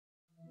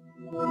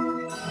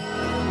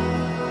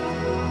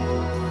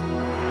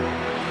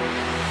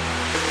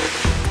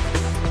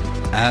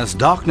As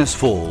darkness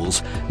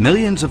falls,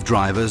 millions of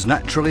drivers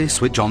naturally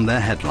switch on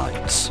their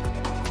headlights.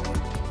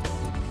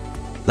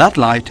 That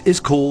light is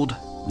called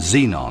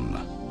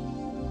xenon.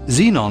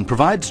 Xenon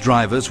provides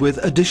drivers with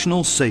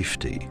additional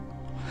safety.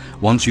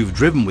 Once you've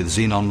driven with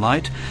xenon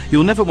light,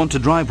 you'll never want to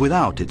drive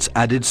without its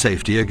added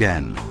safety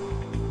again.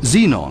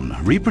 Xenon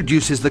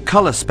reproduces the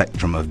color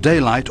spectrum of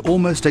daylight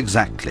almost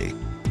exactly,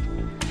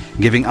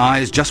 giving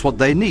eyes just what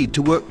they need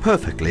to work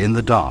perfectly in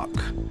the dark.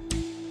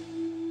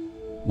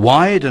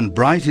 Wide and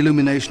bright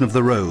illumination of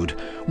the road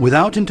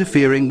without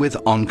interfering with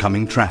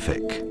oncoming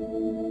traffic.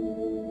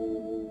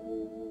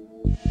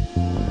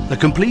 The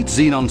complete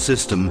xenon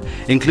system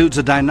includes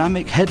a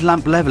dynamic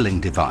headlamp leveling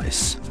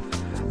device.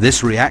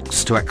 This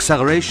reacts to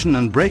acceleration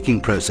and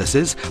braking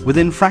processes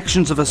within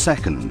fractions of a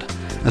second,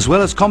 as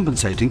well as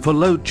compensating for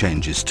load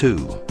changes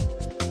too.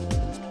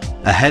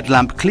 A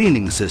headlamp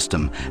cleaning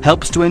system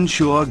helps to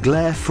ensure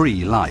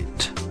glare-free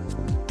light.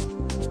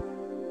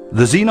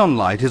 The xenon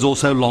light is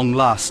also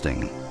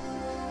long-lasting.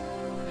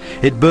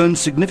 It burns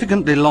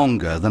significantly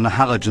longer than a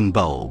halogen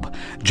bulb,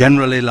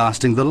 generally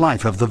lasting the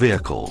life of the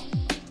vehicle,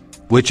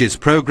 which is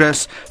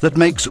progress that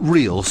makes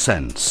real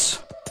sense.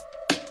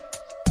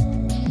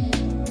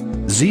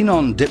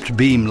 Xenon dipped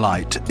beam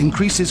light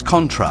increases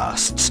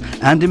contrasts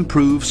and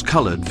improves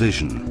colored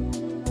vision.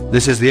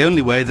 This is the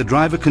only way the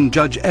driver can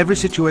judge every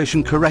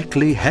situation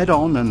correctly,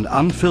 head-on and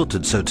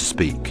unfiltered, so to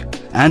speak,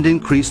 and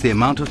increase the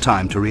amount of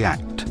time to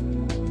react.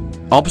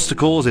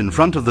 Obstacles in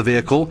front of the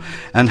vehicle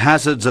and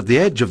hazards at the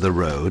edge of the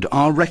road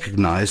are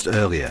recognized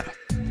earlier.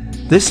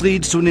 This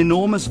leads to an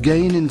enormous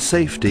gain in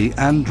safety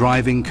and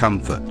driving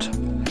comfort.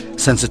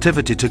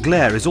 Sensitivity to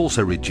glare is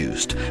also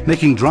reduced,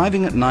 making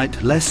driving at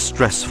night less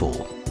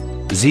stressful.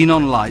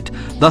 Xenon light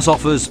thus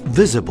offers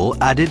visible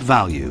added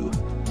value.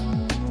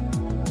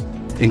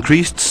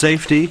 Increased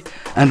safety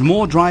and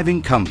more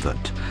driving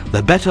comfort,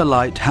 the better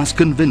light has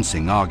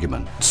convincing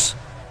arguments.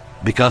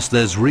 Because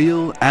there's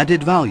real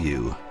added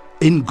value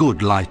in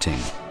good lighting.